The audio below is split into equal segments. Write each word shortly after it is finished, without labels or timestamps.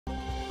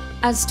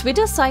As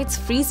Twitter cites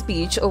free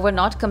speech over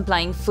not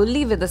complying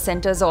fully with the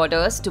centre's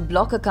orders to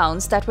block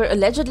accounts that were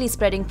allegedly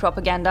spreading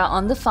propaganda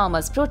on the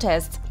farmers'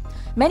 protests,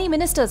 many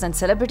ministers and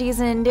celebrities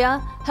in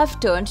India have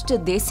turned to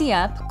Desi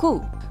app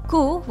Koo.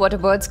 Koo, what a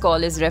bird's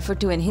call is referred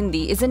to in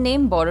Hindi, is a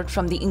name borrowed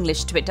from the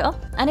English Twitter,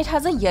 and it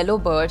has a yellow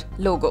bird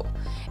logo.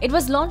 It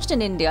was launched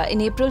in India in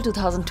April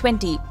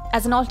 2020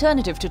 as an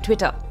alternative to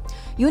Twitter.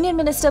 Union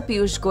Minister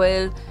Piyush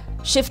Goyal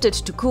shifted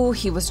to Koo.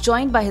 He was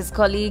joined by his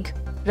colleague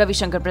Ravi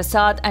Shankar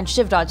Prasad and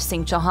Shivraj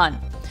Singh Chauhan.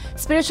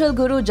 Spiritual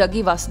guru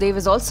Jaggi Vasudev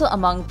is also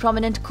among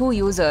prominent Koo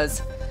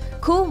users.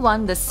 Koo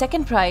won the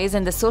second prize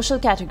in the social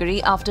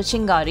category after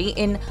Chingari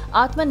in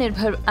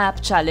Atmanirbhar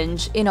App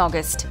Challenge in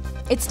August.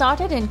 It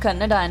started in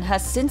Kannada and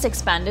has since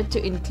expanded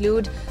to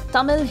include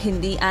Tamil,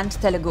 Hindi and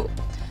Telugu.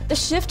 The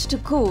shift to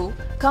Koo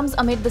comes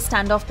amid the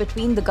standoff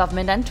between the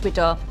government and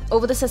Twitter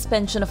over the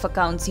suspension of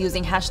accounts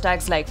using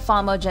hashtags like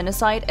farmer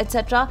genocide,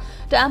 etc.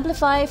 to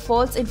amplify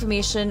false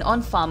information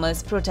on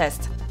farmers'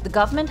 protests. The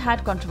government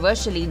had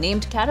controversially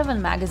named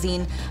Caravan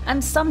magazine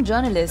and some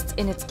journalists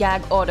in its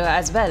gag order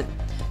as well.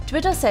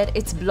 Twitter said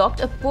it's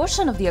blocked a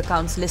portion of the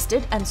accounts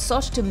listed and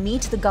sought to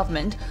meet the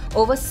government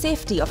over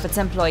safety of its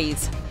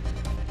employees.